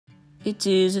It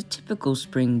is a typical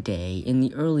spring day in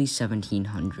the early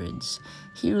 1700s.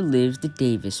 Here lives the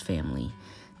Davis family.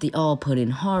 They all put in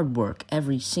hard work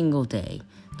every single day.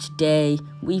 Today,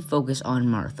 we focus on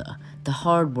Martha, the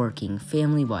hard-working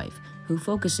family wife who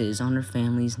focuses on her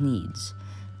family's needs.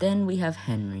 Then we have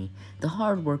Henry, the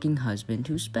hard-working husband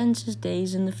who spends his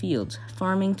days in the fields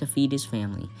farming to feed his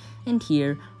family. And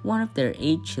here, one of their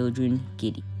 8 children,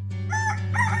 Giddy.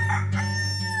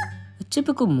 A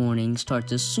typical morning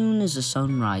starts as soon as the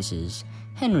sun rises.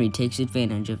 Henry takes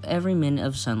advantage of every minute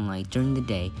of sunlight during the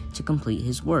day to complete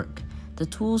his work. The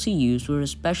tools he used were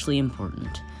especially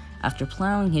important. After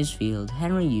plowing his field,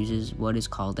 Henry uses what is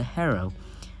called a harrow,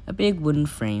 a big wooden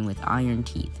frame with iron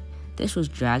teeth. This was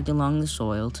dragged along the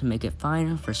soil to make it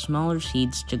finer for smaller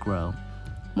seeds to grow.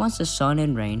 Once the sun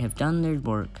and rain have done their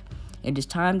work, it is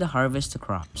time to harvest the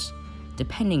crops.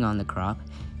 Depending on the crop,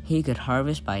 he could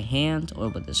harvest by hand or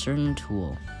with a certain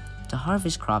tool. To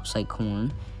harvest crops like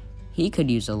corn, he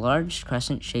could use a large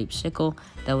crescent-shaped sickle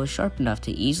that was sharp enough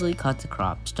to easily cut the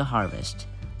crops to harvest.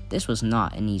 This was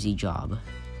not an easy job.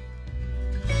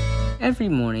 Every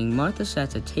morning, Martha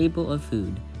sets a table of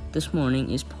food. This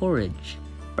morning is porridge.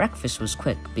 Breakfast was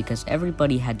quick because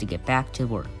everybody had to get back to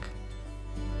work.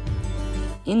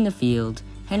 In the field,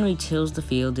 Henry tills the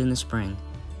field in the spring.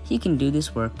 He can do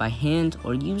this work by hand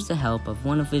or use the help of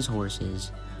one of his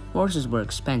horses. Horses were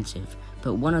expensive,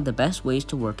 but one of the best ways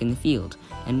to work in the field,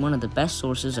 and one of the best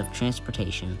sources of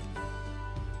transportation.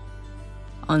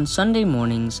 On Sunday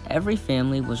mornings, every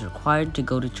family was required to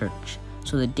go to church,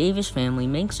 so the Davis family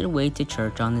makes their way to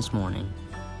church on this morning.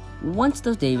 Once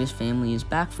the Davis family is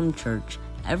back from church,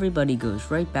 everybody goes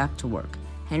right back to work.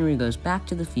 Henry goes back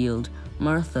to the field,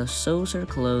 Martha sews her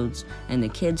clothes, and the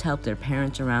kids help their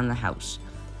parents around the house.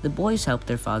 The boys help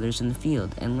their fathers in the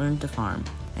field and learn to farm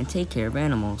and take care of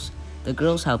animals. The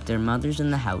girls help their mothers in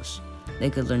the house.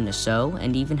 They could learn to sew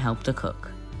and even help to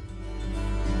cook.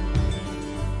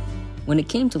 When it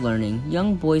came to learning,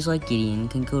 young boys like Gideon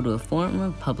can go to a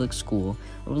former public school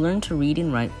or learn to read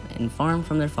and write and farm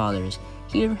from their fathers.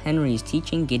 Here, Henry is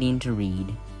teaching Gideon to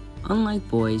read. Unlike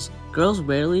boys, girls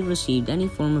rarely received any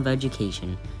form of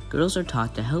education. Girls are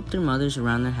taught to help their mothers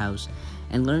around their house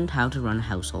and learned how to run a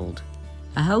household.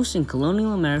 A house in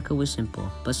colonial America was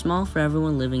simple, but small for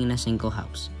everyone living in a single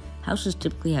house. Houses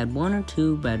typically had 1 or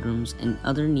 2 bedrooms and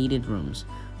other needed rooms.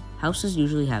 Houses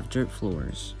usually have dirt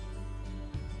floors.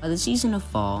 By the season of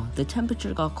fall, the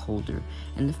temperature got colder,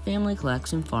 and the family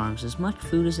collects and farms as much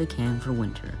food as they can for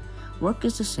winter. Work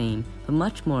is the same, but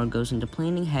much more goes into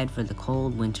planning ahead for the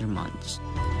cold winter months.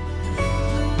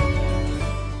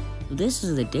 This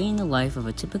is the day in the life of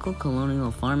a typical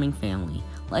colonial farming family.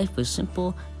 Life was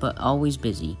simple, but always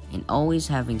busy, and always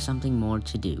having something more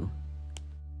to do.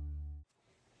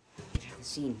 The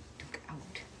scene took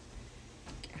out.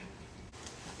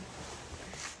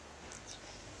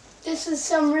 This is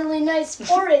some really nice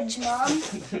porridge, Mom.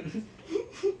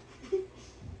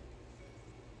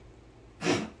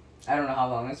 I don't know how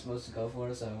long it's supposed to go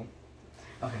for, so...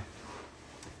 Okay.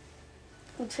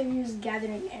 Looks like he was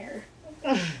gathering air.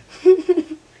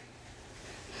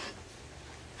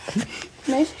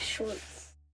 Nice short.